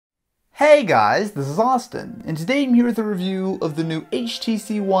Hey guys, this is Austin, and today I'm here with a review of the new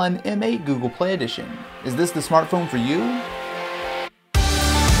HTC One M8 Google Play Edition. Is this the smartphone for you?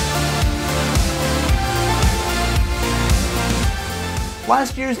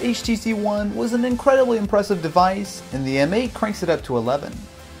 Last year's HTC One was an incredibly impressive device, and the M8 cranks it up to 11.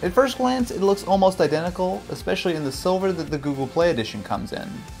 At first glance, it looks almost identical, especially in the silver that the Google Play Edition comes in.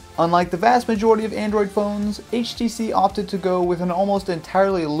 Unlike the vast majority of Android phones, HTC opted to go with an almost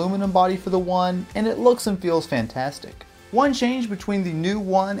entirely aluminum body for the One, and it looks and feels fantastic. One change between the new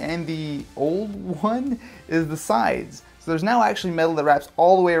One and the old One is the sides. So there's now actually metal that wraps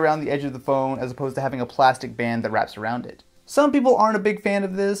all the way around the edge of the phone as opposed to having a plastic band that wraps around it. Some people aren't a big fan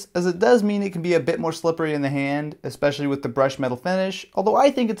of this, as it does mean it can be a bit more slippery in the hand, especially with the brushed metal finish, although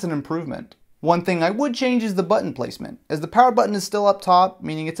I think it's an improvement. One thing I would change is the button placement, as the power button is still up top,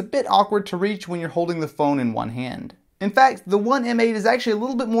 meaning it's a bit awkward to reach when you're holding the phone in one hand. In fact, the One M8 is actually a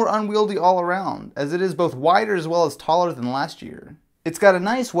little bit more unwieldy all around, as it is both wider as well as taller than last year. It's got a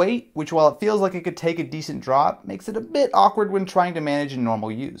nice weight, which while it feels like it could take a decent drop, makes it a bit awkward when trying to manage in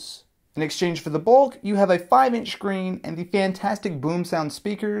normal use. In exchange for the bulk, you have a 5-inch screen and the fantastic BoomSound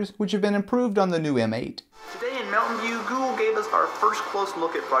speakers, which have been improved on the new M8. Today in Mountain View, Google gave us our first close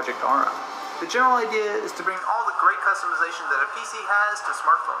look at Project Aura. The general idea is to bring all the great customization that a PC has to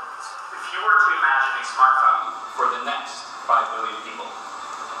smartphones. If you were to imagine a smartphone for the next 5 billion people,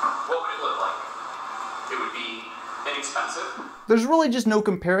 what would it look like? It would be inexpensive. There's really just no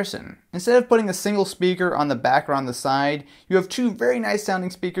comparison. Instead of putting a single speaker on the back or on the side, you have two very nice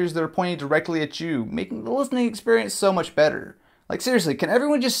sounding speakers that are pointing directly at you, making the listening experience so much better. Like seriously, can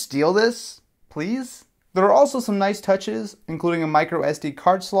everyone just steal this? Please? There are also some nice touches, including a micro SD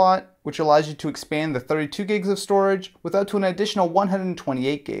card slot, which allows you to expand the 32 gigs of storage with up to an additional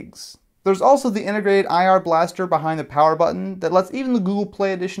 128 gigs. There's also the integrated IR blaster behind the power button that lets even the Google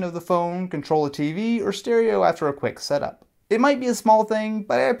Play edition of the phone control a TV or stereo after a quick setup. It might be a small thing,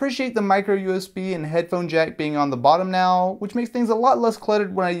 but I appreciate the micro USB and headphone jack being on the bottom now, which makes things a lot less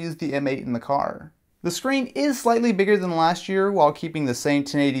cluttered when I use the M8 in the car. The screen is slightly bigger than last year while keeping the same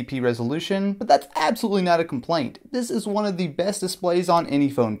 1080p resolution, but that's absolutely not a complaint. This is one of the best displays on any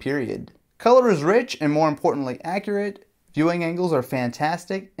phone, period. Color is rich and more importantly accurate, viewing angles are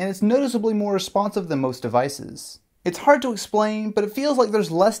fantastic, and it's noticeably more responsive than most devices. It's hard to explain, but it feels like there's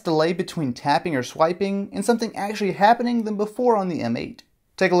less delay between tapping or swiping and something actually happening than before on the M8.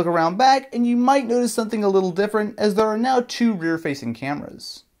 Take a look around back and you might notice something a little different, as there are now two rear-facing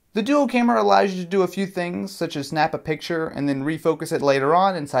cameras. The dual camera allows you to do a few things, such as snap a picture and then refocus it later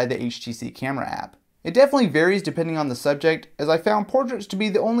on inside the HTC camera app. It definitely varies depending on the subject, as I found portraits to be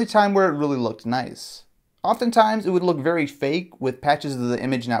the only time where it really looked nice. Oftentimes it would look very fake, with patches of the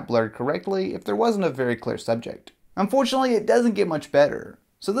image not blurred correctly if there wasn't a very clear subject. Unfortunately, it doesn't get much better.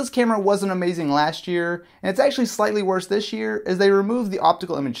 So this camera wasn't amazing last year, and it's actually slightly worse this year as they removed the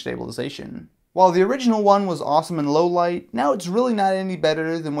optical image stabilization. While the original one was awesome in low light, now it's really not any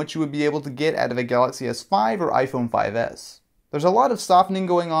better than what you would be able to get out of a Galaxy S5 or iPhone 5S. There's a lot of softening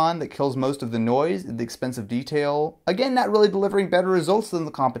going on that kills most of the noise at the expense of detail, again not really delivering better results than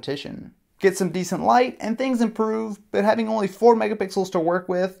the competition. Get some decent light and things improve, but having only 4 megapixels to work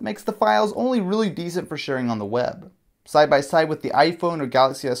with makes the files only really decent for sharing on the web. Side by side with the iPhone or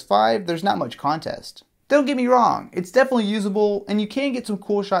Galaxy S5, there's not much contest. Don't get me wrong, it's definitely usable, and you can get some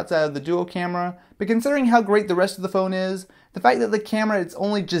cool shots out of the dual camera, but considering how great the rest of the phone is, the fact that the camera is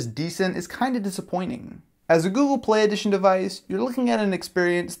only just decent is kinda disappointing. As a Google Play Edition device, you're looking at an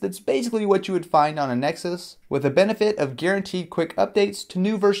experience that's basically what you would find on a Nexus, with the benefit of guaranteed quick updates to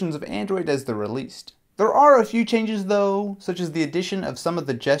new versions of Android as they're released. There are a few changes though, such as the addition of some of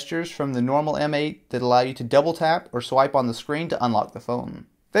the gestures from the normal M8 that allow you to double tap or swipe on the screen to unlock the phone.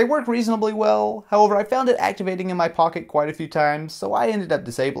 They work reasonably well, however I found it activating in my pocket quite a few times, so I ended up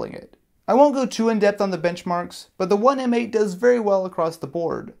disabling it. I won't go too in depth on the benchmarks, but the One M8 does very well across the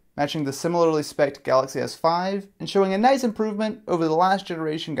board, matching the similarly spec'd Galaxy S5 and showing a nice improvement over the last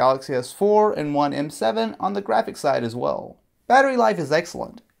generation Galaxy S4 and One M7 on the graphics side as well. Battery life is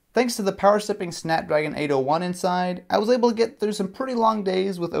excellent. Thanks to the power-sipping Snapdragon 801 inside, I was able to get through some pretty long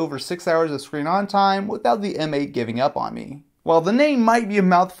days with over 6 hours of screen on time without the M8 giving up on me. While the name might be a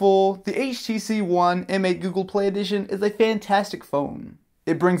mouthful, the HTC One M8 Google Play Edition is a fantastic phone.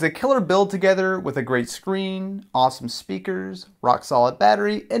 It brings a killer build together with a great screen, awesome speakers, rock-solid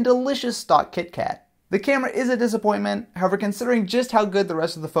battery, and delicious stock KitKat. The camera is a disappointment, however considering just how good the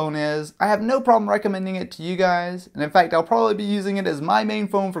rest of the phone is, I have no problem recommending it to you guys, and in fact I'll probably be using it as my main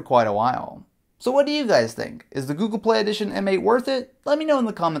phone for quite a while. So what do you guys think? Is the Google Play Edition M8 worth it? Let me know in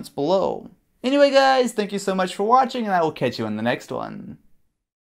the comments below. Anyway guys, thank you so much for watching and I will catch you in the next one.